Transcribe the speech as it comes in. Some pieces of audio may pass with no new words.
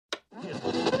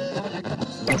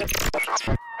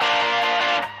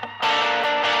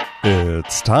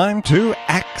It's time to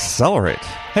accelerate.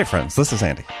 Hey friends, this is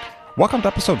Andy. Welcome to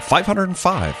episode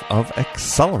 505 of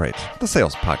Accelerate, the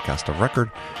sales podcast of record,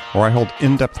 where I hold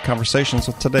in-depth conversations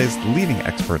with today's leading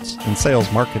experts in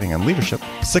sales, marketing, and leadership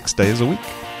 6 days a week.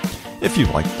 If you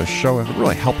like the show, it would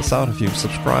really help us out if you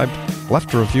subscribed,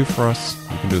 left a review for us.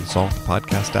 You can do this all with the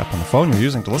podcast app on the phone you're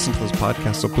using to listen to this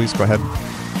podcast, so please go ahead,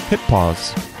 hit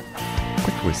pause,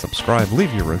 quickly subscribe,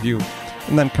 leave your review,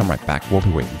 and then come right back. We'll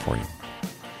be waiting for you.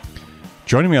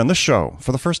 Joining me on this show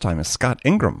for the first time is Scott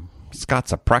Ingram.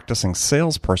 Scott's a practicing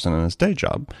salesperson in his day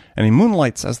job, and he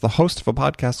moonlights as the host of a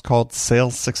podcast called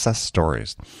Sales Success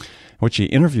Stories, in which he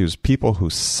interviews people who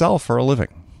sell for a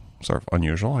living. Sort of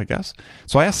unusual, I guess.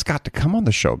 So I asked Scott to come on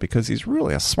the show because he's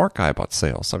really a smart guy about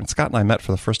sales. I mean, Scott and I met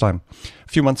for the first time a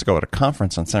few months ago at a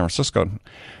conference in San Francisco.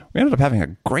 We ended up having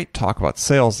a great talk about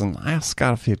sales, and I asked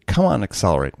Scott if he'd come on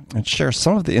Accelerate and share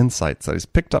some of the insights that he's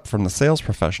picked up from the sales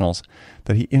professionals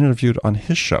that he interviewed on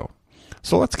his show.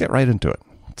 So let's get right into it.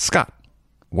 Scott,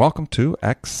 welcome to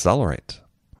Accelerate.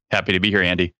 Happy to be here,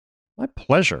 Andy. My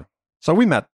pleasure. So we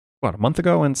met, a month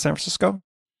ago in San Francisco?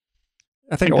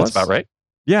 I think it that's was. about right.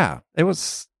 Yeah, it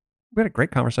was. We had a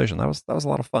great conversation. That was a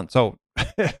lot of fun. So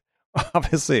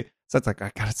obviously, so it's like,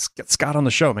 I got to get Scott on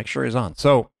the show, make sure he's on.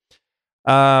 So,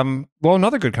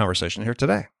 another good conversation here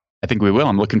today. I think we will.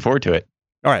 I'm looking forward to it.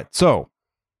 All right. So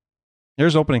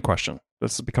here's opening question.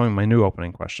 This is becoming my new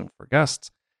opening question for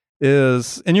guests.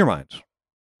 Is, in your mind,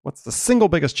 what's the single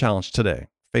biggest challenge today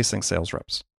facing sales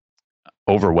reps?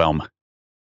 Overwhelm.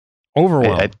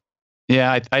 I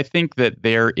think that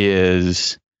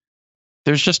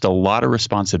there's just a lot of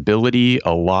responsibility,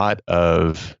 a lot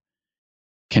of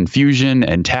confusion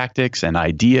and tactics and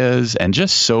ideas, and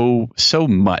just so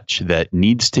much that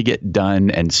needs to get done,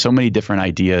 and so many different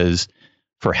ideas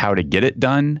for how to get it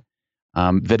done,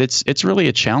 that it's really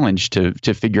a challenge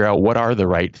to figure out what are the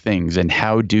right things and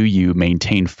how do you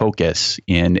maintain focus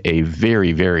in a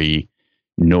very, very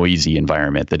noisy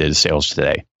environment that is sales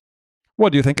today.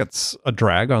 Well, do you think it's a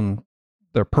drag on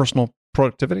their personal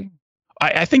productivity?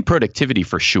 I think productivity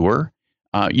for sure.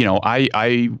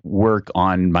 I work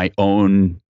on my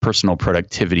own personal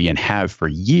productivity and have for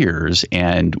years,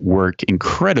 and work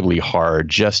incredibly hard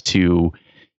just to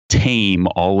tame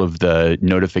all of the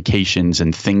notifications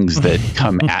and things that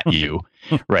come at you,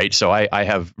 right? So I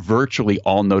have virtually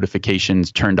all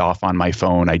notifications turned off on my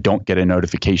phone. I don't get a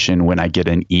notification when I get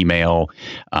an email.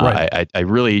 Right.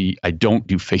 I don't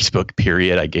do Facebook,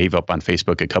 period. I gave up on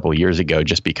Facebook a couple of years ago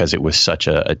just because it was such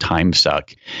a time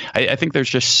suck. I think there's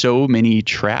just so many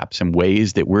traps and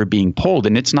ways that we're being pulled,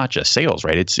 and it's not just sales,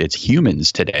 right? It's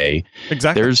humans today.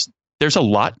 Exactly. There's a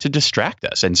lot to distract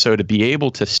us. And so to be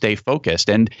able to stay focused,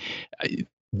 and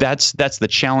that's the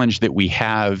challenge that we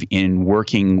have in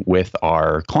working with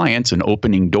our clients and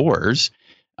opening doors,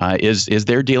 is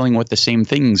they're dealing with the same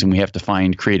things, and we have to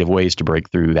find creative ways to break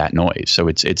through that noise. So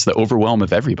it's the overwhelm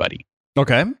of everybody.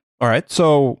 Okay. All right.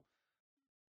 So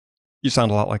you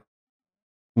sound a lot like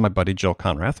my buddy Jill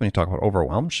Conrath when you talk about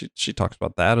overwhelm. She talks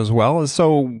about that as well.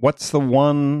 So what's the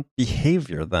one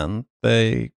behavior then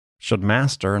they should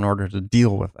master in order to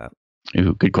deal with that?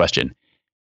 Ooh, good question.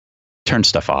 Turn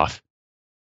stuff off.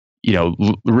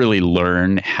 Really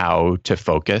learn how to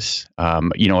focus. A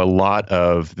lot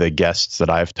of the guests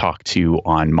that I've talked to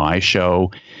on my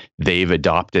show, they've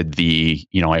adopted I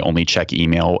only check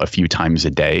email a few times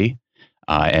a day,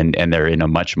 and they're in a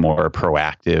much more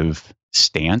proactive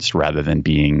stance rather than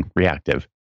being reactive.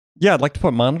 Yeah, I'd like to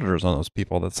put monitors on those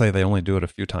people that say they only do it a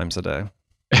few times a day.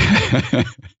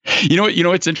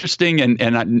 It's interesting,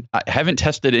 and I haven't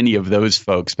tested any of those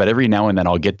folks, but every now and then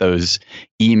I'll get those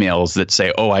emails that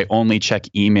say, "Oh, I only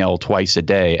check email twice a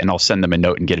day," and I'll send them a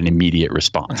note and get an immediate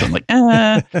response. I'm like,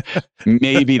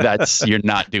 maybe you're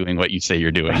not doing what you say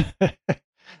you're doing.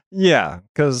 Yeah,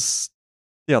 because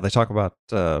they talk about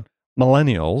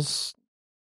millennials.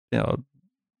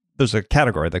 There's a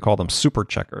category they call them super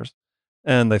checkers,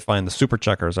 and they find the super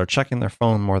checkers are checking their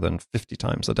phone more than 50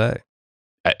 times a day.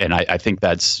 And I think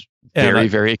that's very,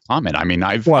 very common. I mean,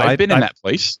 I've been in that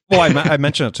place. Well, I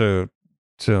mentioned it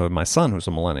to my son, who's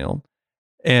a millennial,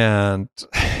 and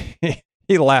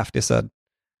he laughed. He said,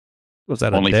 "Was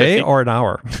that only a day 50? Or an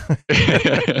hour?"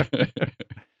 I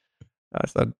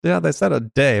said, "Yeah, they said a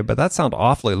day, but that sounds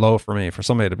awfully low for me for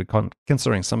somebody to be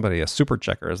considering somebody a super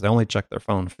checker, as they only check their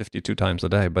phone 52 times a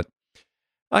day. But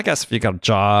I guess if you got a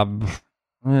job,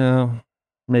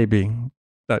 maybe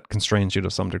that constrains you to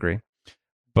some degree."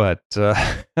 But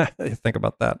think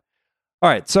about that. All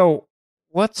right, so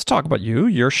let's talk about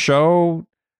your show,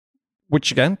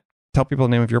 which again, tell people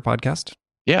the name of your podcast.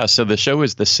 Yeah, so the show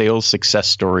is the Sales Success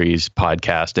Stories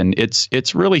podcast, and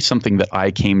it's really something that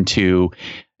I came to.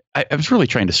 I was really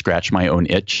trying to scratch my own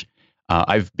itch.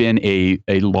 I've been a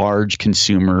large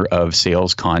consumer of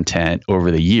sales content over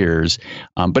the years,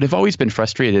 but I've always been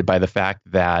frustrated by the fact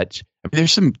that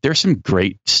there's some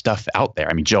great stuff out there.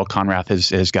 I mean, Jill Conrath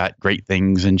has got great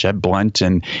things, and Jeb Blunt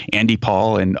and Andy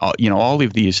Paul, and all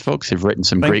of these folks have written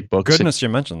some great books. Goodness, you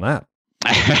mentioned that.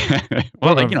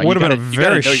 Well, would have been a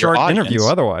very short interview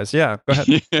otherwise. Yeah, go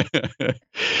ahead.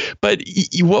 But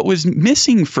what was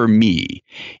missing for me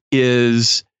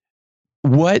is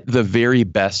what the very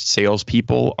best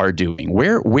salespeople are doing.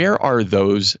 Where are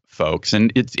those folks?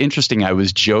 And it's interesting. I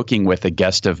was joking with a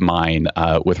guest of mine,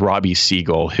 with Robbie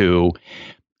Siegel, who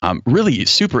really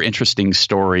super interesting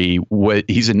story.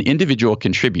 He's an individual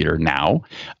contributor now,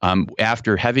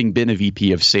 after having been a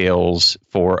VP of sales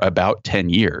for about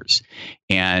 10 years,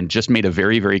 and just made a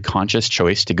very, very conscious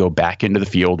choice to go back into the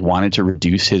field, wanted to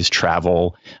reduce his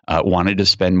travel, wanted to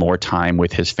spend more time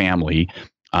with his family.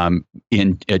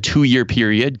 In a 2-year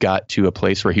period, got to a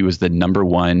place where he was the number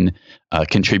one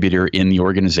contributor in the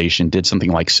organization, did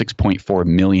something like $6.4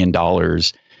 million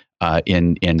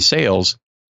in sales.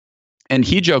 And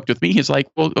he joked with me. He's like,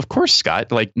 well, of course,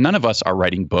 Scott, like none of us are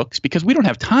writing books because we don't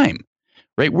have time,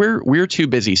 right? We're too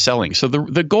busy selling. So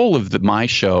the goal of my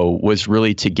show was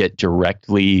really to get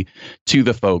directly to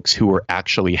the folks who are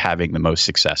actually having the most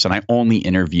success. And I only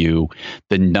interview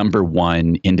the number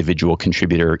one individual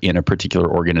contributor in a particular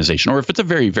organization, or if it's a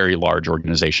very, very large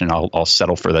organization, I'll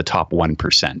settle for the top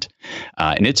 1%.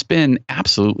 And it's been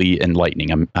absolutely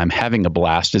enlightening. I'm having a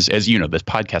blast. As you know, this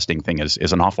podcasting thing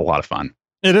is an awful lot of fun.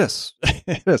 It is.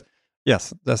 It is.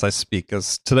 Yes, as I speak,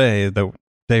 as today, the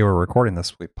day we're recording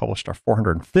this, we published our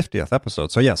 450th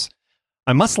episode. So yes,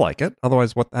 I must like it.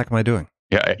 Otherwise, what the heck am I doing?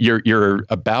 Yeah, you're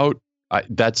about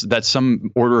that's some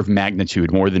order of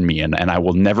magnitude more than me, and I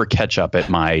will never catch up at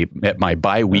my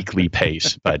bi-weekly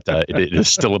pace. But it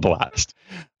is still a blast.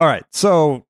 All right,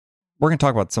 so we're going to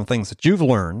talk about some things that you've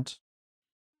learned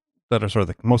that are sort of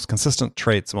the most consistent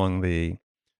traits among the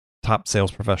top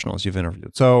sales professionals you've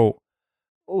interviewed. So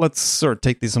let's sort of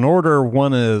take these in order.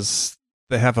 One is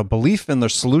they have a belief in their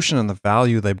solution and the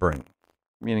value they bring.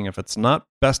 Meaning if it's not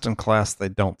best in class, they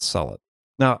don't sell it.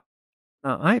 Now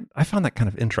I found that kind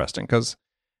of interesting because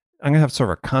I'm going to have sort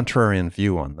of a contrarian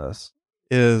view on this,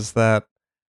 is that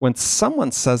when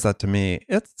someone says that to me,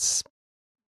 it's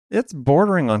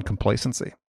bordering on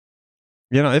complacency.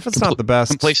 You know, if it's not the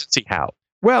best. Complacency how?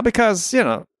 Well, because, you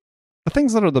know, the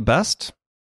things that are the best,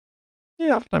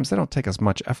 yeah, oftentimes they don't take as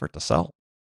much effort to sell.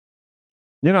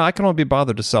 You know, I can only be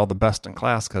bothered to sell the best in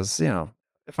class because, you know,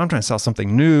 if I'm trying to sell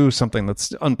something new, something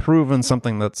that's unproven,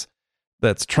 something that's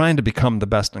trying to become the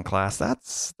best in class, I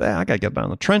got to get down in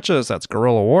the trenches. That's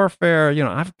guerrilla warfare. You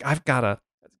know, I've got to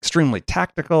extremely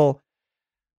tactical.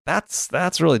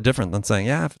 That's really different than saying,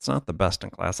 yeah, if it's not the best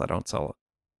in class, I don't sell it.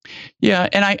 Yeah,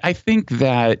 and I think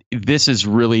that this is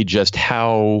really just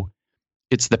how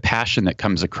it's the passion that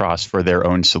comes across for their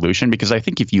own solution. Because I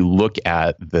think if you look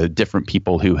at the different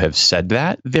people who have said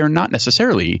that, they're not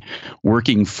necessarily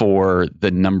working for the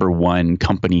number one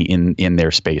company in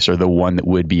their space or the one that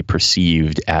would be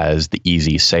perceived as the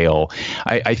easy sale.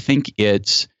 I think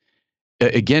it's,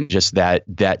 again, just that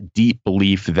deep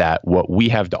belief that what we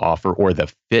have to offer, or the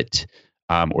fit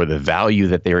or the value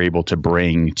that they're able to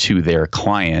bring to their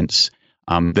clients,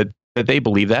 that they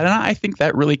believe that. And I think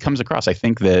that really comes across. I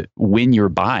think that when you're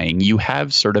buying, you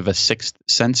have sort of a sixth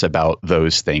sense about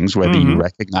those things, whether you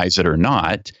recognize it or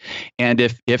not. And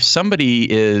if somebody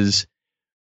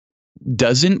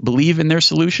doesn't believe in their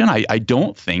solution, I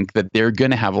don't think that they're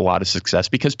going to have a lot of success,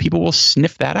 because people will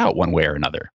sniff that out one way or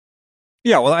another.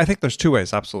 Yeah, well, I think there's two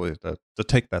ways, absolutely, to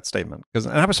take that statement. And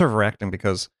I was sort of reacting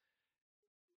because,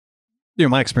 you know,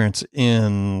 my experience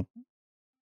in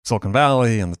Silicon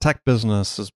Valley and the tech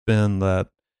business has been that,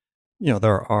 you know,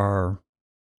 there are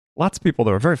lots of people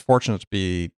that are very fortunate to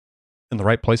be in the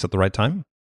right place at the right time.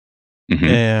 Mm-hmm.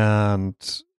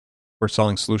 And we're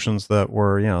selling solutions that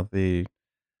were, you know, the,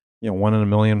 you know, 1 in a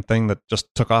million thing that just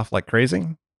took off like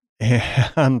crazy.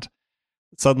 And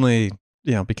suddenly,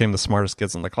 you know, became the smartest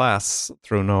kids in the class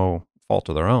through no fault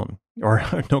of their own, or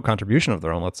no contribution of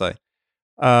their own, let's say.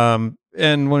 And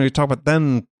when we talk about,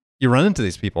 then you run into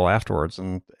these people afterwards,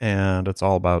 and it's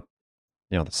all about,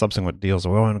 you know, the subsequent deals.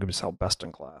 Well, I'm going to sell best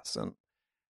in class,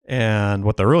 and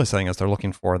what they're really saying is they're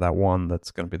looking for that one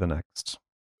that's going to be the next,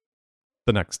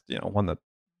 you know, one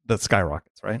that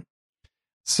skyrockets, right?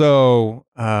 So,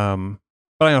 but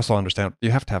I also understand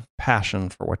you have to have passion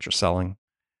for what you're selling,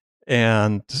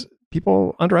 and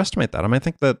people underestimate that. I mean, I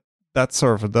think that that's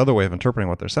sort of the other way of interpreting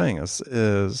what they're saying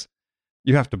is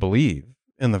you have to believe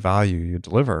in the value you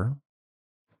deliver,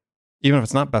 even if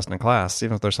it's not best in class,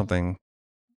 even if there's something,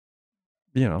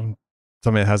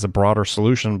 somebody has a broader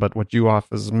solution, but what you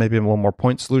offer is maybe a little more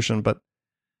point solution, but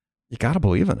you got to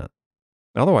believe in it.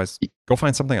 Otherwise, go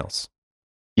find something else.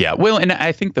 Yeah, well, and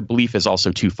I think the belief is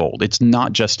also twofold. It's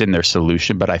not just in their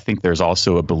solution, but I think there's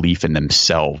also a belief in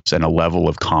themselves and a level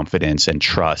of confidence and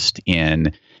trust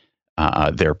in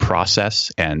their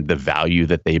process and the value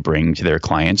that they bring to their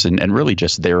clients, and really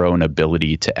just their own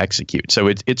ability to execute. So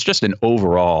it's just an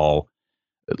overall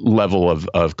level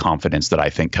of confidence that I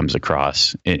think comes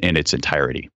across in its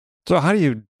entirety. So how do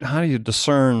you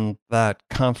discern that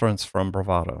confidence from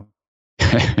bravado?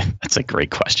 That's a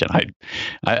great question.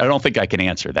 I don't think I can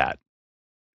answer that.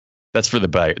 That's for the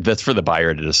buyer. That's for the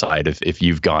buyer to decide if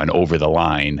you've gone over the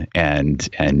line and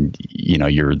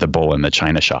you're the bull in the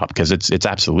china shop, because it's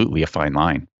absolutely a fine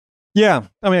line. Yeah,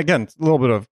 I mean, again, a little bit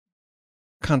of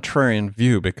contrarian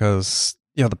view, because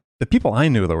the people I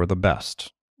knew that were the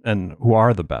best and who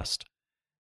are the best,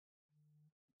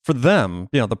 for them,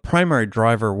 the primary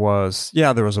driver was,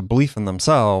 there was a belief in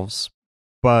themselves,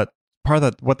 but part of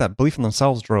that, what that belief in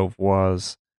themselves drove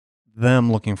was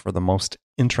them looking for the most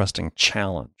interesting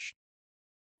challenge.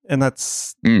 And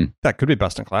that could be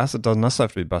best in class. It doesn't necessarily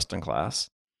have to be best in class,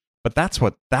 but that's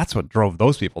what drove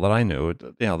those people that I knew.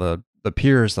 The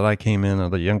peers that I came in, or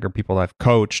the younger people that I've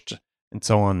coached and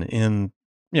so on in,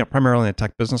 primarily in the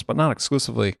tech business, but not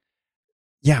exclusively.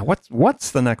 Yeah.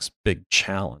 What's the next big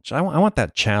challenge? I want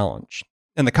that challenge.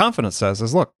 And the confidence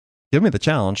is, look, give me the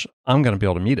challenge. I'm going to be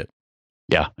able to meet it.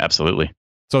 Yeah, absolutely.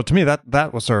 So to me,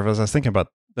 that was sort of, as I was thinking about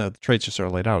the traits you sort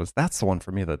of laid out, is that's the one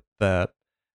for me that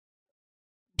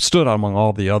stood out among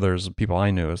all the others, people I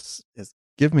knew, is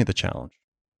give me the challenge.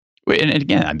 And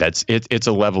again, it's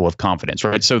a level of confidence,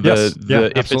 right? So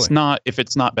if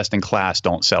it's not best in class,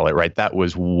 don't sell it, right? That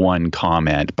was one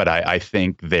comment, but I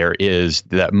think there is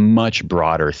that much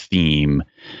broader theme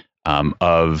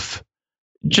of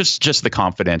just the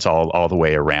confidence all the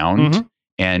way around. Mm-hmm.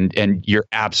 And you're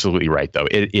absolutely right, though.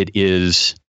 It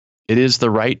is the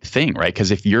right thing, right? Because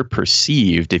if you're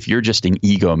just an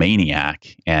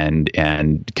egomaniac and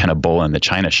kind of bull in the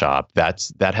china shop,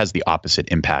 that has the opposite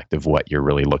impact of what you're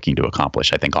really looking to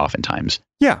accomplish, I think, oftentimes.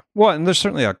 Yeah. Well, and there's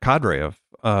certainly a cadre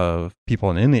of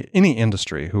people in any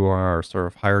industry who are sort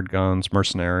of hired guns,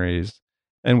 mercenaries.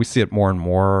 And we see it more and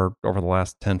more over the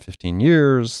last 10, 15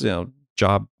 years,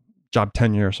 job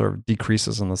tenure sort of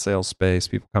decreases in the sales space.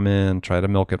 People come in, try to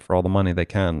milk it for all the money they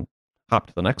can, hop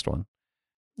to the next one.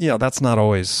 That's not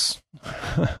always,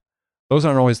 those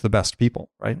aren't always the best people,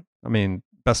 right? I mean,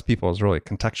 best people is really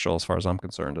contextual as far as I'm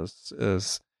concerned.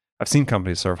 Is I've seen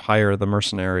companies sort of hire the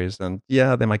mercenaries, and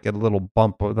they might get a little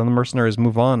bump, but then the mercenaries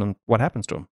move on, and what happens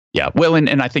to them? Yeah, well,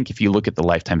 and I think if you look at the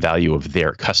lifetime value of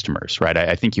their customers, right,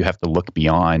 I think you have to look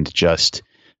beyond just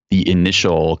the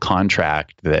initial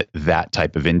contract that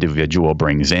type of individual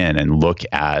brings in and look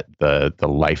at the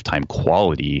lifetime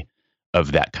quality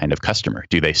of that kind of customer.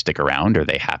 Do they stick around? Are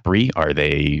they happy? Are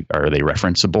they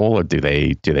referenceable? Or do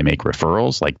they make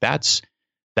referrals? Like that's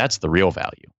the real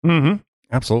value. Mm-hmm.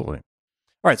 Absolutely.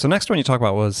 All right. So next one you talk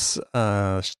about was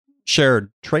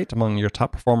shared trait among your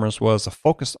top performers was a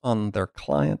focus on their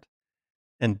client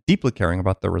and deeply caring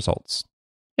about their results.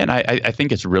 And I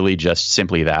think it's really just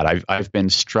simply that. I've been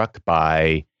struck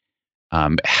by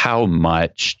how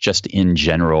much, just in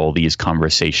general, these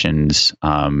conversations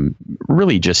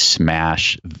really just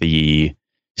smash the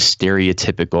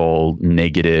stereotypical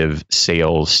negative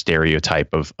sales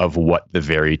stereotype of what the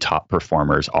very top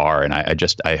performers are. And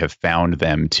I have found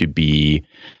them to be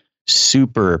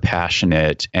super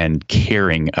passionate and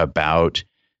caring about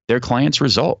their clients'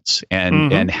 results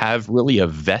and have really a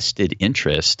vested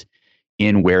interest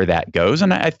in where that goes.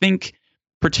 And I think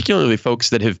particularly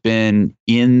folks that have been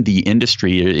in the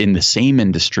industry, in the same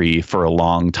industry for a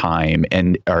long time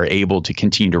and are able to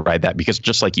continue to ride that, because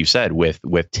just like you said,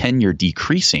 with tenure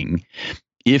decreasing,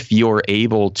 if you're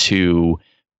able to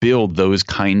build those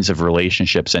kinds of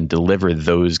relationships and deliver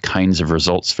those kinds of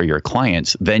results for your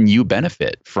clients, then you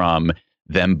benefit from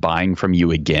them buying from you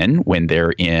again when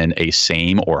they're in a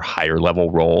same or higher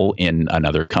level role in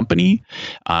another company,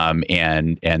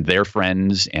 and their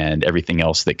friends and everything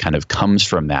else that kind of comes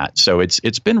from that. So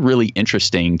it's been really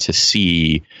interesting to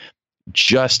see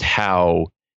just how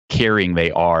caring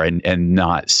they are and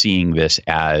not seeing this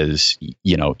as,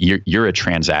 you're a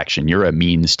transaction, you're a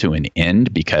means to an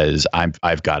end because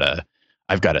I've got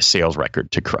a sales record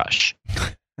to crush.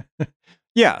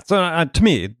 Yeah. So to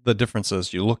me, the difference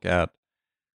is you look at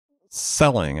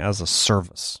selling as a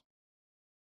service,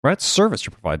 right? Service you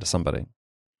provide to somebody.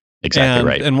 Exactly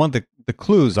right. And one the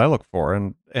clues I look for,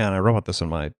 and I wrote about this in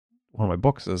one of my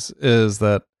books, is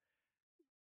that,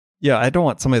 yeah, I don't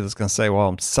want somebody that's going to say, well,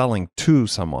 I'm selling to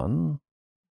someone,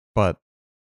 but,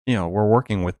 we're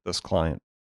working with this client,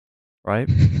 right?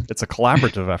 It's a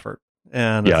collaborative effort,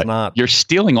 and it's not. You're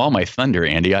stealing all my thunder,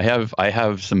 Andy. I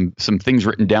have some things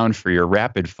written down for your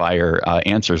rapid fire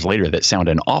answers later that sound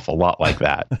an awful lot like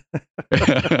that.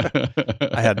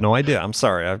 I had no idea. I'm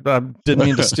sorry. I didn't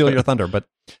mean to steal your thunder,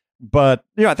 but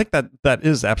I think that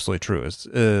is absolutely true.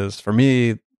 Is for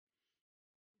me,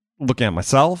 looking at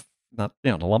myself, not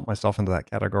to lump myself into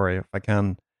that category if I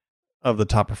can, of the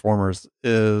top performers,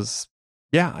 is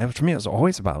for me it's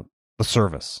always about the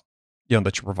service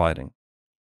that you're providing,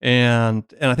 and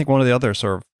I think one of the other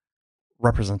sort of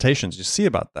representations you see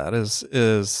about that is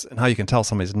and how you can tell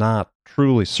somebody's not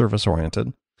truly service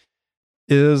oriented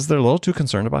is they're a little too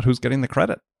concerned about who's getting the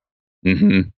credit.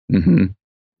 Mm-hmm. Mm-hmm.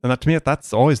 And that, to me,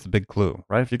 that's always the big clue,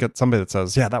 right? If you get somebody that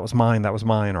says, yeah, that was mine,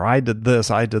 or I did this,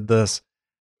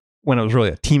 when it was really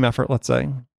a team effort, let's say.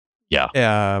 Yeah.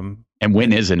 And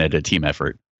when isn't it a team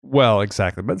effort? Well,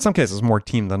 exactly. But in some cases, more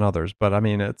team than others. But I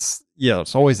mean, it's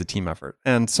always a team effort.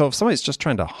 And so if somebody's just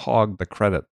trying to hog the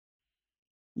credit,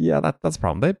 that's a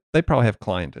problem. They probably have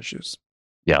client issues.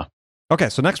 Yeah. Okay,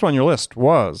 so next one on your list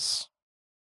was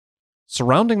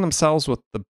surrounding themselves with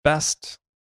the best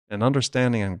and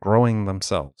understanding and growing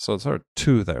themselves. So it's sort of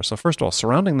two there. So first of all,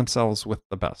 surrounding themselves with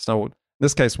the best. Now, in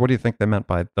this case, what do you think they meant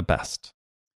by the best?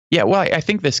 Yeah, well, I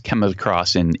think this comes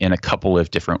across in a couple of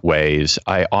different ways.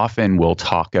 I often will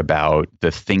talk about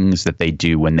the things that they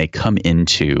do when they come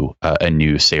into a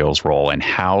new sales role and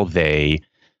how they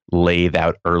lay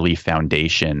that early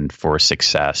foundation for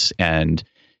success. And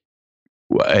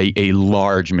a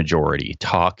large majority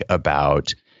talk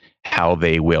about how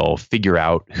they will figure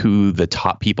out who the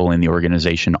top people in the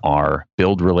organization are,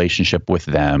 build relationship with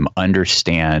them,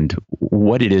 understand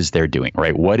what it is they're doing,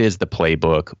 right? What is the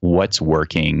playbook? What's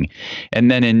working?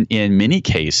 And then in many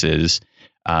cases,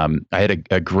 I had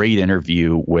a great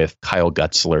interview with Kyle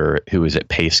Gutzler, who is at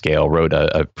PayScale, wrote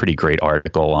a pretty great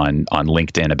article on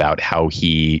LinkedIn about how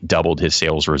he doubled his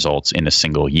sales results in a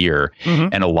single year. Mm-hmm.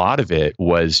 And a lot of it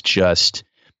was just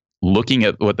looking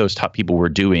at what those top people were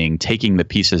doing, taking the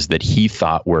pieces that he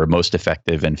thought were most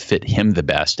effective and fit him the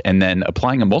best, and then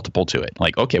applying a multiple to it.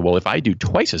 Like, okay, well, if I do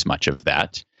twice as much of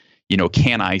that,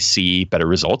 can I see better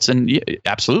results? And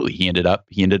absolutely, he ended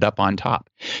up on top.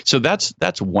 So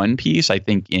that's one piece, I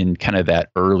think, in kind of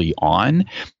that early on.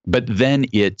 But then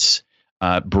it's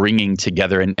bringing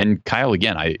together, and Kyle,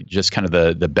 again, I just kind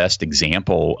of the best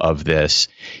example of this.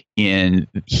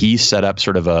 He set up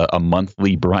sort of a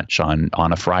monthly brunch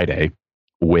on a Friday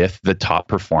with the top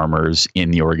performers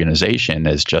in the organization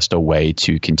as just a way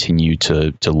to continue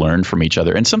to learn from each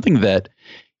other, and something that,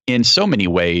 in so many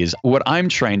ways, what I'm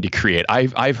trying to create,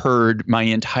 I've heard my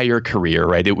entire career,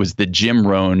 right? It was the Jim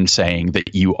Rohn saying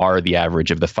that you are the average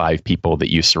of the 5 people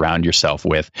that you surround yourself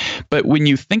with. But when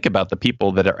you think about the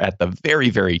people that are at the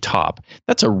very, very top,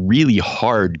 that's a really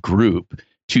hard group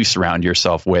to surround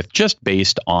yourself with just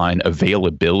based on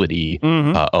availability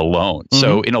alone. Mm-hmm.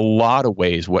 So in a lot of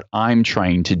ways, what I'm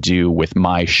trying to do with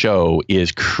my show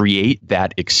is create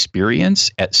that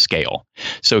experience at scale.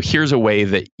 So here's a way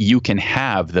that you can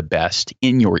have the best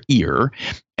in your ear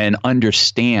and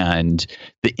understand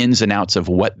the ins and outs of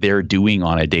what they're doing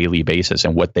on a daily basis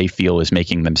and what they feel is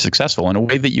making them successful in a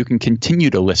way that you can continue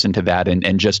to listen to that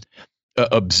and just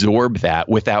absorb that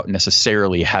without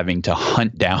necessarily having to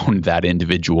hunt down that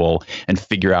individual and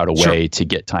figure out a way to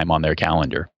get time on their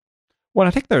calendar. Well,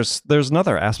 I think there's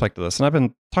another aspect of this, and I've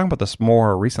been talking about this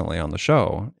more recently on the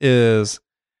show, is,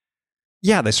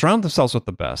 they surround themselves with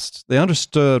the best. They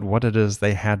understood what it is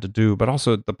they had to do, but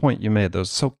also the point you made that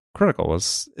was so critical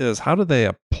is how do they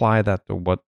apply that to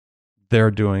what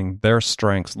they're doing, their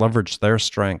strengths, leverage their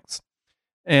strengths.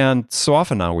 And so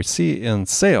often now we see in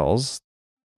sales,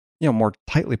 more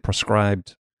tightly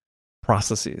prescribed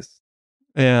processes.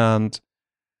 And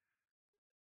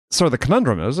so the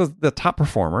conundrum is the top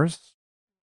performers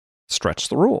stretch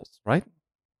the rules, right?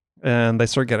 And they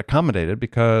sort of get accommodated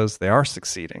because they are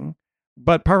succeeding.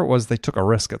 But part of it was they took a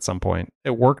risk at some point.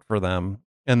 It worked for them.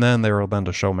 And then they were then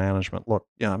to show management, look,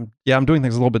 I'm doing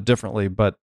things a little bit differently,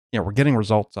 but we're getting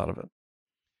results out of it.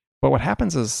 But what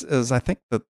happens is I think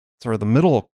that sort of the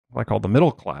middle, what I call the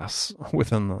middle class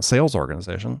within the sales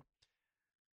organization,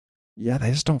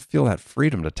 they just don't feel that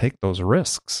freedom to take those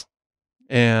risks.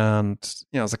 And,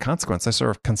 as a consequence, they sort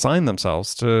of consign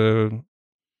themselves to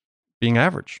being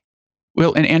average.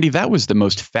 Well, and Andy, that was the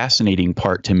most fascinating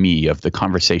part to me of the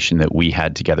conversation that we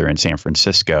had together in San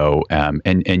Francisco,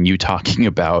 and you talking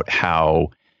about how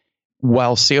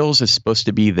while sales is supposed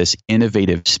to be this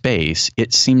innovative space,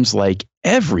 it seems like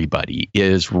everybody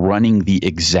is running the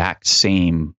exact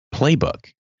same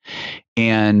playbook.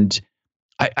 And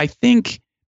I think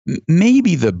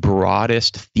maybe the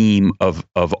broadest theme of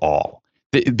all,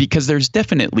 because there's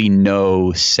definitely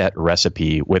no set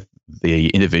recipe with the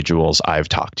individuals I've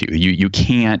talked to. You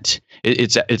can't.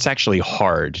 It's actually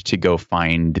hard to go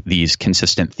find these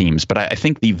consistent themes. But I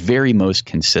think the very most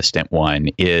consistent one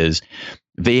is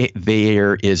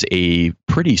there is a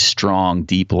pretty strong,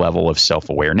 deep level of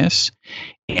self-awareness,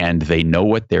 and they know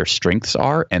what their strengths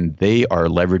are, and they are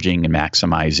leveraging and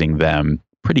maximizing them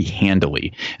pretty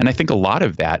handily. And I think a lot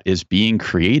of that is being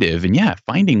creative and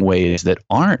finding ways that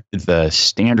aren't the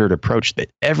standard approach that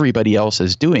everybody else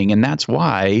is doing. And that's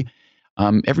why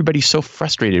everybody's so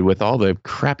frustrated with all the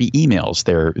crappy emails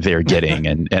they're getting,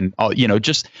 and all,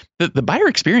 just the buyer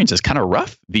experience is kind of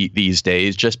rough these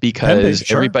days, just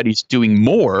because everybody's doing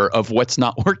more of what's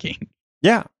not working.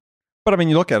 Yeah. But I mean,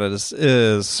 you look at it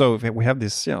is so we have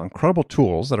these incredible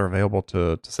tools that are available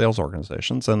to sales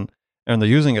organizations, and they're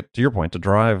using it, to your point, to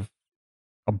drive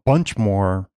a bunch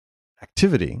more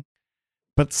activity,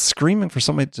 but screaming for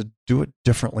somebody to do it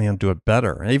differently and do it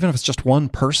better, even if it's just one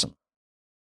person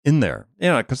in there.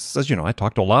 Because as you know, I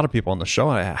talk to a lot of people on the show,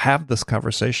 and I have this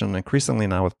conversation increasingly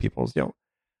now with people.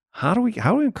 How do we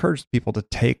encourage people to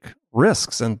take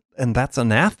risks? And that's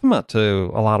anathema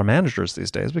to a lot of managers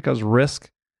these days, because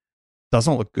risk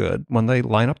doesn't look good when they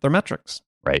line up their metrics.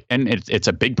 Right. And it's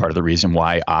a big part of the reason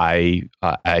why I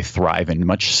thrive in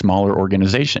much smaller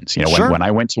organizations. When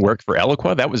I went to work for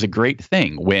Eloqua, that was a great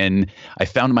thing. When I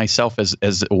found myself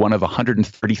as one of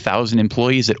 130,000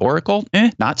 employees at Oracle,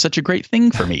 not such a great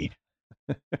thing for me.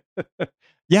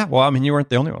 Yeah. Well, I mean, you weren't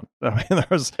the only one. I mean, there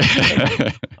was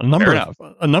a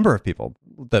number of people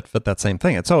that fit that same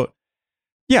thing. And so,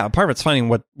 part of it's finding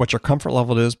what your comfort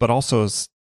level is, but also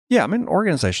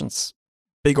organizations,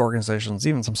 big organizations,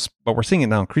 even but we're seeing it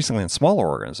now increasingly in smaller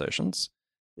organizations,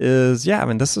 is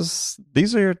this is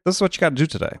what you got to do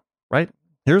today, right?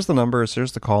 Here's the numbers,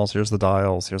 here's the calls, here's the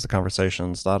dials, here's the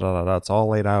conversations, it's all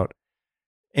laid out.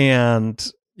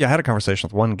 And I had a conversation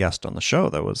with one guest on the show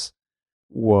that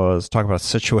was talking about a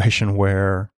situation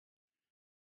where,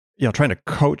 trying to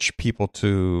coach people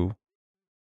to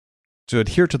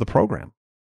adhere to the program,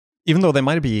 even though they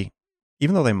might be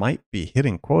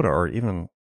hitting quota or even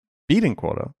beating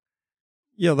quota.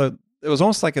 It was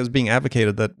almost like it was being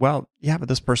advocated that, but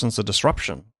this person's a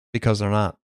disruption because they're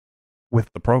not with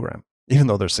the program, even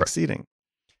though they're succeeding.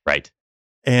 Right.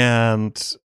 And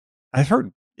I've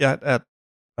heard at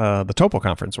the Topo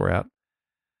conference we're at,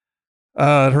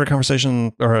 I heard a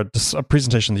conversation or a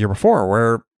presentation the year before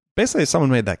where basically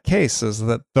someone made that case, is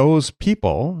that those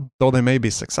people, though they may be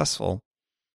successful,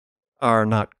 are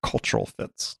not cultural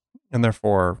fits, and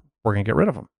therefore we're going to get rid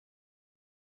of them.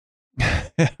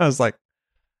 I was like,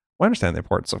 I understand the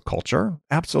importance of culture.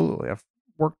 Absolutely. I've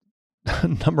worked a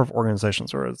number of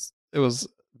organizations where it was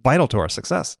vital to our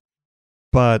success.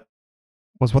 But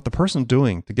was what the person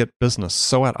doing to get business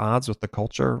so at odds with the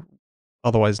culture,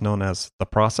 otherwise known as the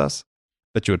process,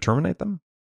 that you would terminate them?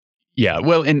 Yeah.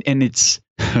 Well, and it's,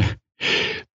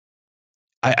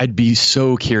 I'd be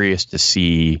so curious to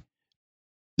see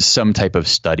some type of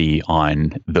study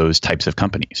on those types of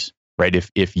companies. Right.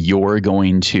 If we're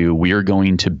going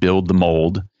to build the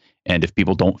mold, and if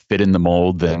people don't fit in the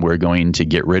mold, then we're going to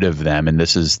get rid of them. And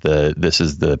this is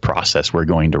the process we're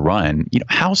going to run.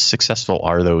 How successful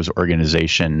are those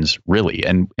organizations really?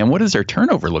 And what does their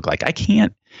turnover look like? I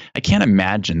can't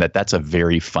imagine that that's a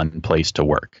very fun place to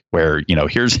work, where,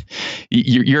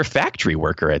 you're a factory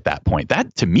worker at that point.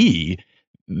 That, to me,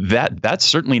 that's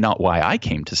certainly not why I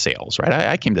came to sales, right?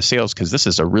 I came to sales because this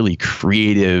is a really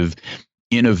creative,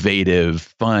 innovative,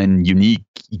 fun, unique,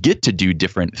 get to do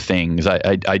different things.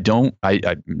 I'm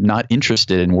not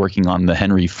interested in working on the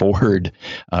Henry Ford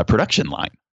production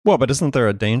line. Well, but isn't there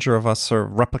a danger of us sort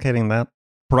of replicating that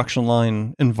production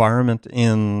line environment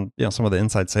in some of the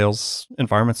inside sales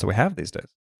environments that we have these days?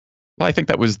 Well, I think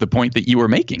that was the point that you were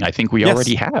making. I think we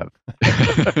already have.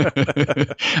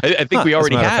 I think we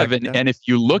already have. And if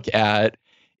you look at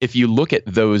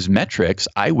those metrics,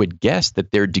 I would guess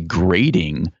that they're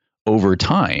degrading over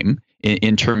time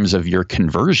in terms of your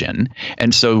conversion.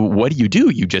 And so what do?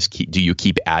 You just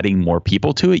keep adding more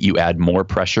people to it? You add more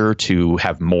pressure to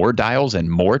have more dials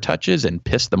and more touches and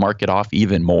piss the market off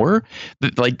even more?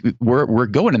 Like we're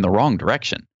going in the wrong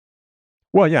direction.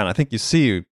 Well, yeah, and I think you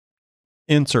see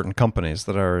in certain companies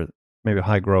that are maybe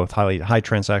high growth, high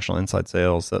transactional inside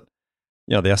sales, that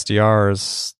the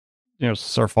SDRs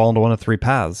sort of fall into one of three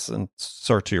paths. And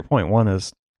sort of to your point, one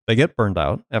is they get burned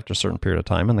out after a certain period of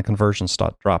time and the conversions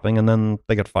start dropping and then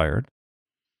they get fired.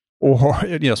 Or,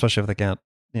 especially if they can't,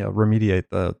 remediate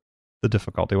the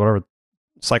difficulty, whatever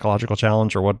psychological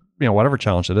challenge or whatever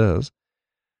challenge it is.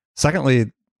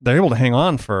 Secondly, they're able to hang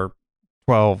on for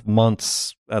 12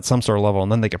 months at some sort of level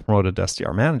and then they get promoted to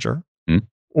SDR manager.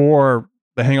 Or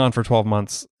they hang on for 12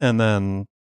 months and then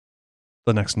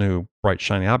the next new bright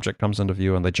shiny object comes into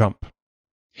view and they jump.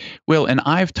 Well, and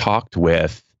I've talked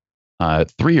with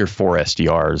 3 or 4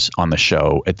 SDRs on the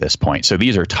show at this point. So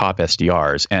these are top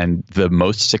SDRs, and the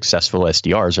most successful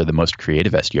SDRs are the most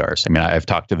creative SDRs. I mean, I've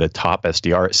talked to the top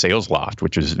SDR at SalesLoft,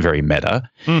 which was very meta,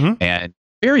 and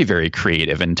very, very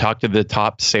creative, and talked to the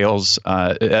top sales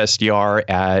SDR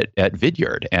at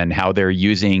Vidyard and how they're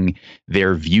using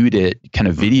their Viewed It kind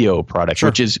of video product,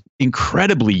 which is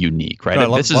incredibly unique, right? I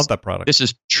love that product. This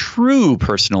is true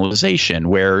personalization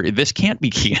where this can't be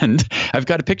canned. I've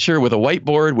got a picture with a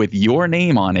whiteboard with your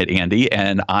name on it, Andy,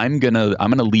 and I'm gonna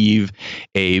leave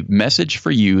a message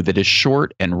for you that is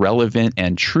short and relevant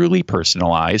and truly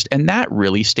personalized, and that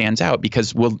really stands out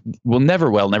because we'll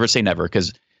never say never,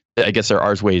 because I guess there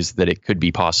are ways that it could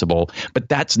be possible, but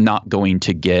that's not going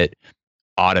to get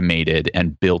automated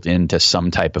and built into some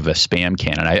type of a spam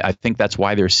cannon. I think that's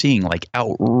why they're seeing like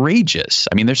outrageous.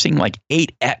 I mean, they're seeing like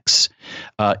 8x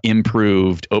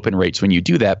improved open rates when you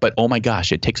do that. But oh my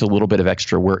gosh, it takes a little bit of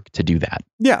extra work to do that.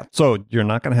 Yeah. So you're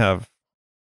not going to have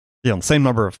the same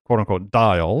number of quote unquote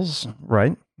dials,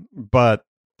 right? But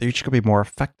they each could be more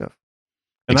effective.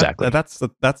 And exactly. That's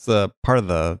the part of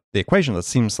the equation that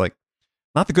seems like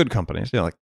not the good companies,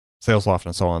 like SalesLoft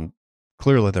and so on.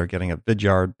 Clearly, they're getting at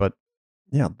Vidyard, but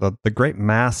the great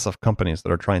mass of companies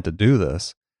that are trying to do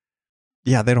this,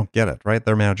 they don't get it, right?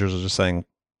 Their managers are just saying,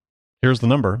 "Here's the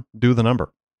number, do the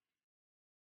number."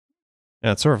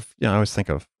 And it's sort of, I always think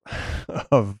of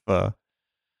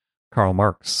Karl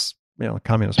Marx,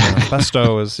 Communist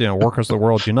Manifesto is, workers of the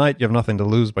world unite. You have nothing to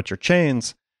lose but your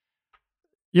chains.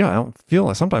 Yeah, I don't feel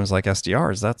like sometimes like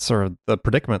SDRs, that's sort of the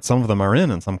predicament some of them are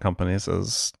in some companies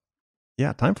is,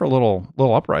 time for a little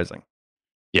uprising.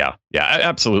 Yeah,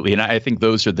 absolutely. And I think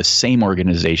those are the same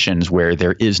organizations where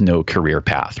there is no career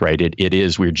path, right? It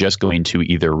is, we're just going to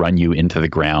either run you into the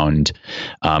ground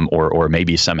or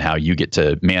maybe somehow you get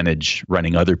to manage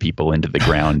running other people into the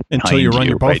ground. Until you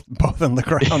run both in the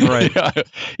ground, right?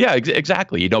 yeah,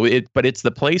 exactly. But it's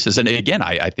the places. And again,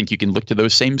 I think you can look to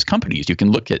those same companies. You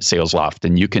can look at SalesLoft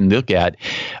and you can look at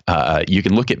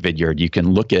Vidyard, you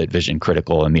can look at Vision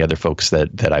Critical and the other folks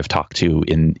that I've talked to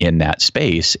in that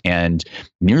space. And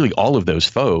nearly all of those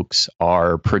folks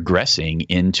are progressing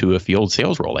into a field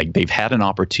sales role. Like they've had an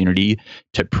opportunity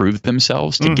to prove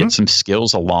themselves, to get some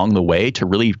skills along the way, to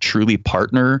really truly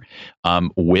partner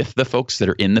with the folks that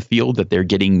are in the field that they're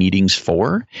getting meetings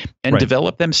for, and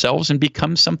develop themselves and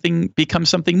become something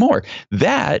more.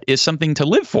 That is something to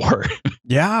live for.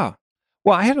 Yeah.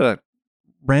 Well, I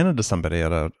ran into somebody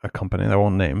at a company that I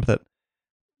won't name, that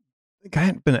the guy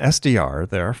had been SDR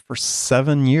there for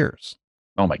 7 years.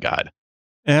 Oh my God.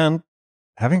 And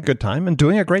having a good time and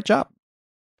doing a great job.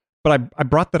 But I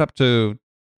brought that up to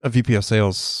a VP of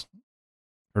sales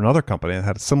for another company that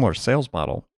had a similar sales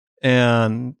model,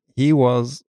 and he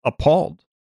was appalled.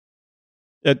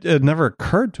 It never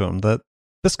occurred to him that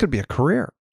this could be a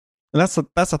career. And that's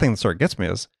the thing that sort of gets me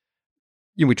is,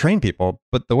 we train people,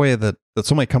 but the way that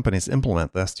so many companies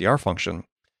implement the SDR function,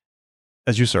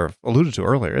 as you sort of alluded to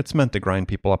earlier, it's meant to grind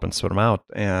people up and spit them out,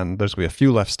 and there's going to be a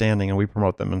few left standing, and we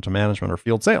promote them into management or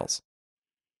field sales.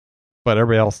 But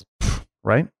everybody else,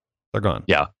 right? They're gone.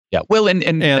 Yeah. Well,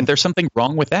 and there's something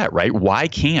wrong with that, right? Why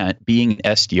can't being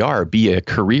an SDR be a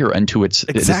career unto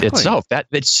itself?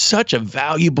 That's such a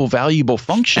valuable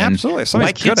function. Absolutely.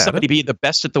 Why can't somebody be the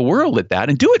best at the world at that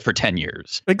and do it for 10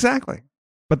 years? Exactly.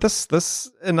 But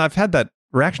this, and I've had that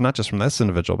reaction not just from this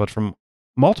individual, but from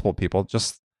multiple people.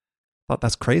 Just thought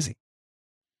that's crazy.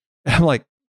 And I'm like,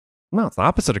 no, it's the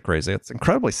opposite of crazy. It's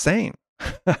incredibly sane.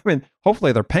 I mean,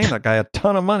 hopefully they're paying that guy a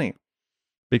ton of money,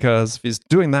 because if he's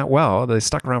doing that well, they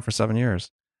stuck around for 7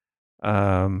 years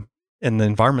in the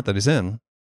environment that he's in.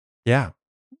 Yeah.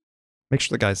 Make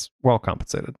sure the guy's well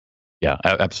compensated. Yeah,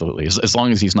 absolutely. As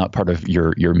long as he's not part of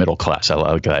your middle class. I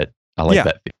like that. I like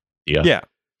that. Yeah.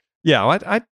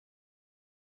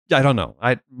 I don't know.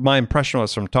 My impression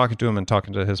was from talking to him and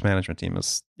talking to his management team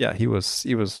is, he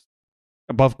was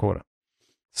above quota.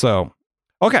 So,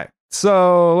 okay.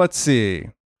 So let's see.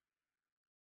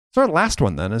 So our last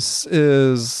one then is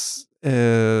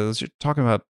you're talking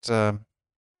about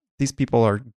these people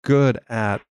are good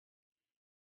at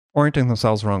orienting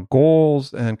themselves around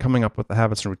goals and coming up with the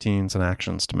habits and routines and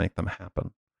actions to make them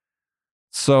happen.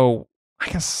 So I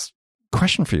guess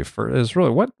question for you is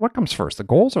really what comes first, the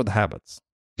goals or the habits?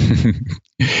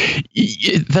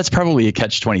 That's probably a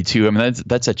catch-22. I mean,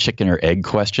 that's a chicken or egg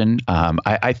question.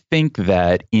 I think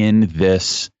that in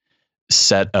this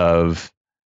set of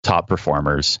top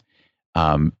performers,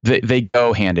 they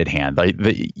go hand in hand.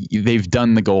 They've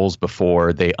done the goals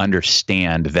before. They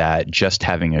understand that just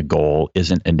having a goal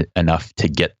isn't enough to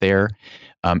get there.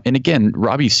 And again,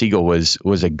 Robbie Siegel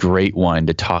was a great one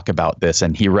to talk about this,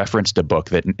 and he referenced a book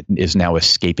that is now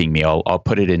escaping me. I'll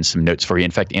put it in some notes for you.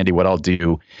 In fact, Andy, what I'll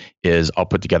do is I'll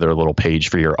put together a little page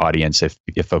for your audience. If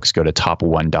folks go to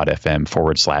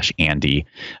top1.fm/Andy,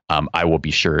 I will be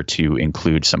sure to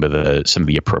include some of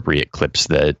the appropriate clips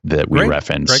that we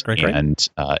reference, great. and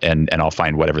I'll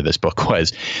find whatever this book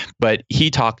was. But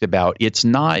he talked about it's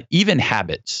not even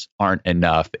habits aren't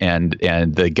enough, and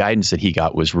the guidance that he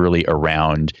got was really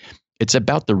around. It's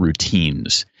about the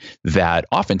routines that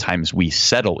oftentimes we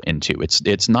settle into.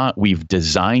 It's not we've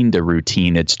designed a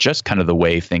routine. It's just kind of the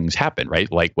way things happen, right?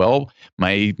 Like, well,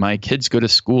 my kids go to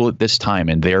school at this time,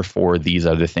 and therefore these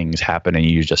other things happen, and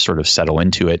you just sort of settle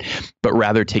into it. But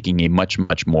rather taking a much,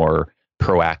 much more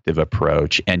proactive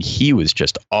approach. And he was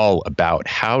just all about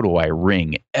how do I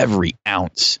wring every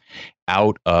ounce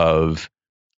out of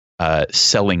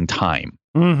selling time.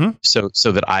 Mm-hmm. So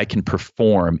that I can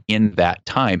perform in that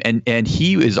time. And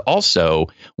he is also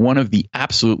one of the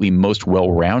absolutely most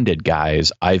well-rounded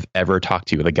guys I've ever talked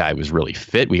to. The guy was really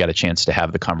fit. We got a chance to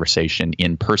have the conversation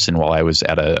in person while I was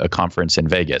at a conference in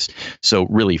Vegas. So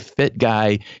really fit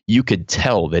guy. You could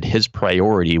tell that his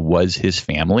priority was his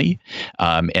family.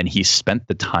 And he spent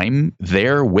the time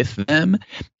there with them.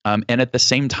 And at the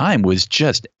same time was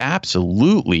just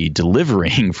absolutely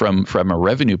delivering from a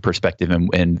revenue perspective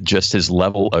and just his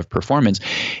level of performance.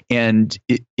 And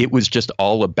it was just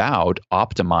all about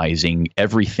optimizing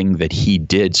everything that he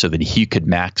did so that he could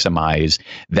maximize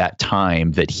that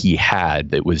time that he had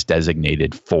that was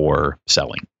designated for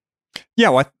selling. Yeah,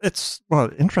 well, it's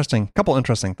couple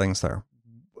interesting things there.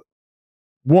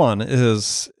 One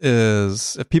is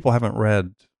if people haven't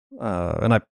read,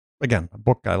 and again, a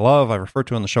book I love, I refer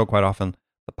to on the show quite often,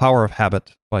 The Power of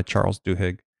Habit by Charles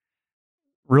Duhigg.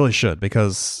 Really should,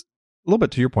 because a little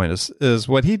bit to your point is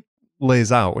what he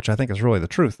lays out, which I think is really the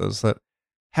truth, is that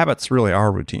habits really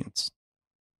are routines.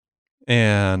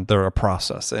 And they're a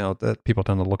process, that people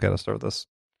tend to look at as sort of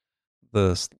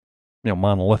this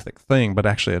monolithic thing, but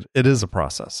actually it is a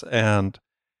process. And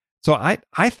so I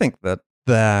think that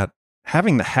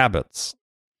having the habits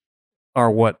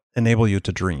are what enable you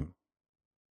to dream.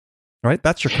 Right?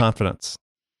 That's your confidence.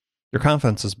 Your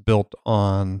confidence is built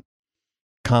on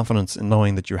confidence in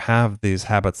knowing that you have these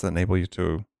habits that enable you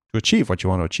to achieve what you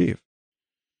want to achieve.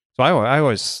 So I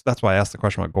always, that's why I ask the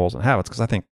question about goals and habits, because I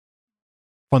think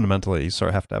fundamentally you sort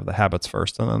of have to have the habits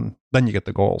first, and then you get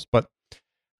the goals. But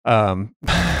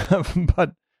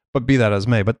but be that as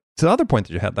may. But to the other point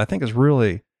that you had, I think is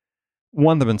really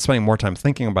one that I've been spending more time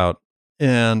thinking about,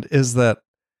 and is that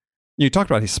you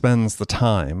talked about he spends the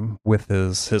time with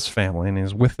his family, and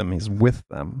he's with them.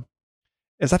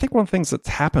 Is I think one of the things that's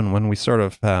happened when we sort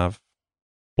of have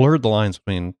blurred the lines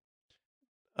between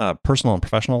personal and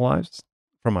professional lives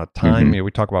from a time,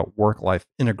 we talk about work-life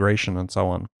integration and so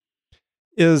on,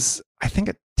 is I think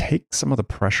it takes some of the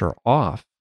pressure off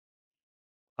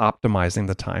optimizing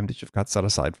the time that you've got set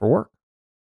aside for work.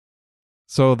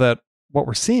 So that what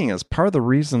we're seeing is part of the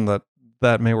reason that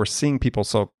we're seeing people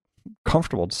so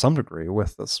comfortable to some degree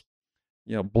with this,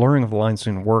 blurring of the lines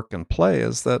between work and play,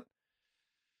 is that,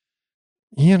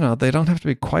 they don't have to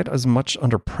be quite as much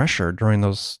under pressure during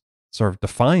those sort of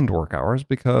defined work hours,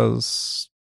 because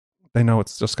they know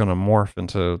it's just going to morph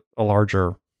into a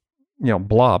larger,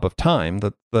 blob of time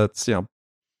that's that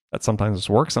sometimes it's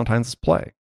work, sometimes it's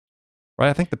play. Right?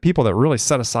 I think the people that really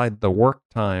set aside the work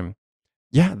time,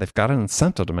 they've got an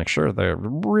incentive to make sure they're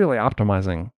really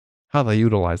optimizing how they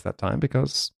utilize that time,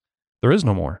 because there is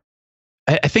no more.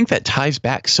 I think that ties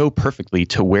back so perfectly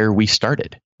to where we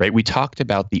started, right? We talked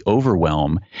about the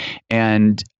overwhelm,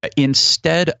 and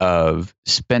instead of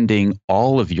spending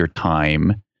all of your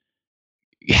time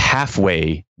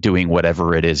halfway doing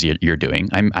whatever it is you're doing,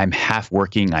 I'm half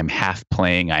working, I'm half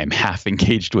playing, I'm half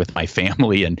engaged with my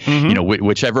family, and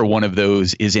whichever one of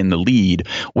those is in the lead.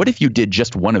 What if you did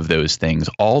just one of those things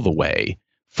all the way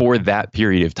for that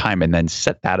period of time, and then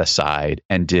set that aside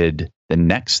and did the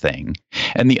next thing?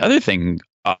 And the other thing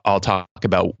I'll talk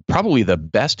about, probably the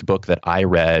best book that I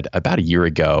read about a year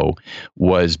ago,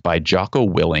 was by Jocko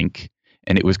Willink,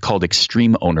 and it was called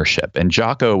Extreme Ownership. And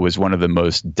Jocko was one of the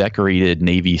most decorated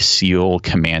Navy SEAL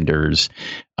commanders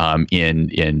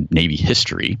in Navy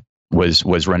history. Was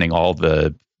running all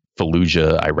the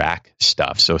Fallujah, Iraq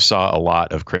stuff. So saw a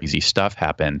lot of crazy stuff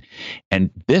happen. And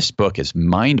this book is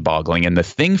mind-boggling. And the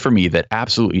thing for me that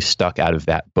absolutely stuck out of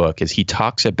that book is he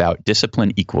talks about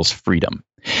discipline equals freedom.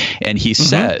 And he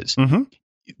says,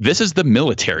 this is the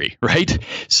military, right?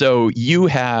 So you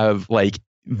have like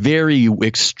very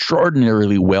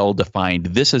extraordinarily well-defined,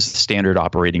 this is the standard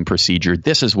operating procedure.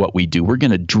 This is what we do. We're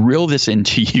going to drill this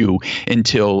into you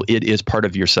until it is part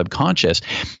of your subconscious.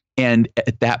 And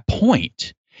at that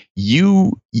point,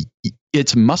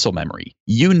 it's muscle memory.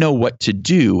 You know what to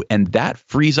do, and that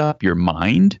frees up your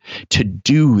mind to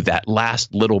do that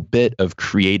last little bit of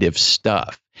creative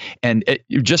stuff. And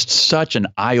just such an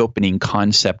eye-opening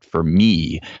concept for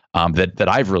me that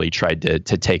I've really tried to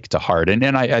take to heart.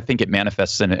 And I think it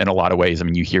manifests in a lot of ways. I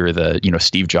mean, you hear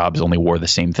Steve Jobs only wore the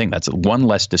same thing. That's one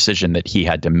less decision that he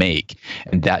had to make.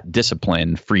 And that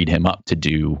discipline freed him up to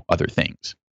do other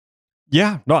things.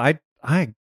 Yeah, no, I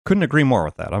couldn't agree more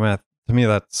with that. I mean, to me,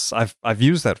 that's I've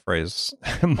used that phrase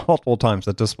multiple times,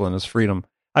 that discipline is freedom.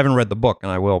 I haven't read the book,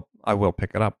 and I will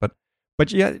pick it up. But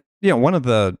yeah, one of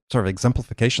the sort of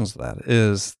exemplifications of that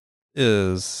is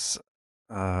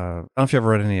I don't know if you ever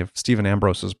read any of Stephen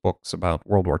Ambrose's books about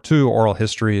World War II, oral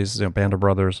histories. Band of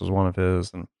Brothers was one of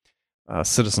his, and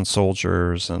Citizen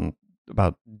Soldiers, and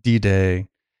about D-Day.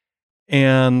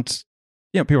 And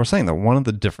people are saying that one of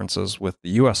the differences with the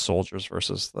U.S. soldiers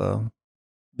versus the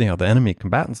enemy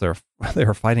combatants they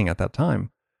were fighting at that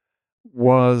time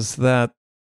was that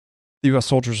the U.S.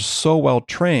 soldiers are so well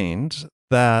trained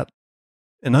and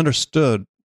understood,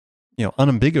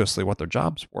 unambiguously what their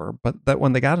jobs were, but that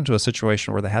when they got into a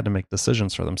situation where they had to make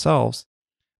decisions for themselves,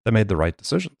 they made the right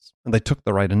decisions and they took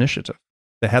the right initiative.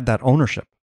 They had that ownership.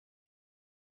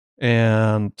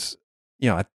 And,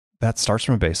 that starts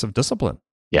from a base of discipline.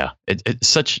 Yeah, it's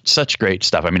such great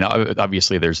stuff. I mean,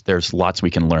 obviously, there's lots we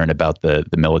can learn about the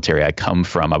military. I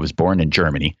was born in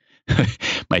Germany.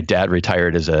 My dad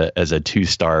retired as a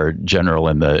 2-star general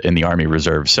in the Army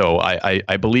Reserve. So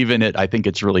I believe in it. I think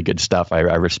it's really good stuff. I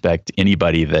respect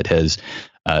anybody that has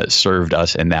served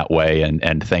us in that way,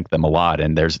 and thank them a lot.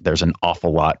 And there's an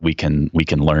awful lot we can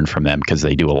learn from them because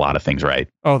they do a lot of things right.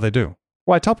 Oh, they do.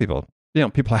 Well, I tell people,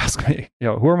 people ask me,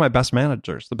 who are my best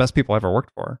managers, the best people I ever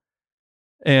worked for?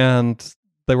 And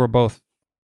they were both,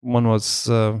 one was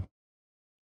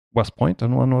West Point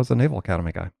and one was a Naval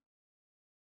Academy guy.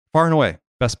 Far and away,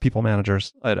 best people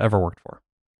managers I'd ever worked for.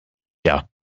 Yeah.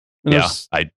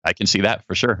 I can see that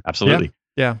for sure. Absolutely.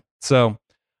 Yeah. So,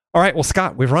 all right. Well,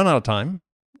 Scott, we've run out of time,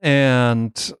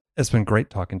 and it's been great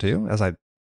talking to you, as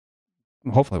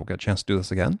hopefully we'll get a chance to do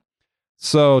this again.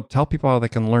 So tell people how they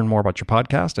can learn more about your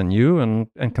podcast and you and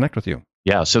connect with you.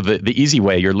 Yeah. So the easy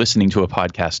way, you're listening to a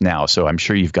podcast now. So I'm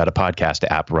sure you've got a podcast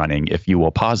app running. If you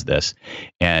will pause this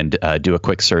and do a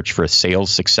quick search for Sales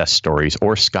Success Stories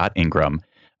or Scott Ingram,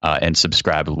 and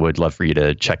subscribe. Would love for you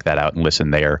to check that out and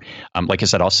listen there. Like I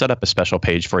said, I'll set up a special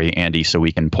page for you, Andy, so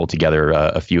we can pull together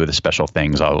a few of the special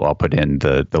things. I'll put in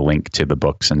the link to the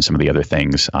books and some of the other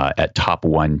things at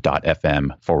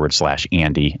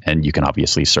top1.fm/Andy. And you can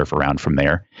obviously surf around from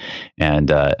there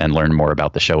and learn more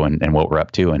about the show and what we're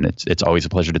up to. And it's always a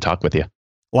pleasure to talk with you.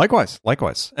 Likewise.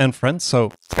 And friends,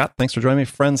 so Scott, thanks for joining me.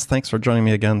 Friends, thanks for joining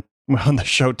me again on the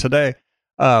show today.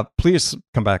 Please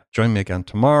come back, join me again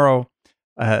tomorrow.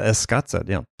 As Scott said,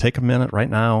 take a minute right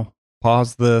now,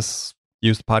 pause this,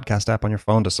 use the podcast app on your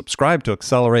phone to subscribe to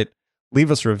Accelerate, leave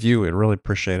us a review. We'd really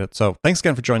appreciate it. So thanks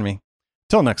again for joining me.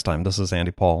 Till next time, this is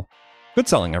Andy Paul. Good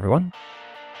selling, everyone.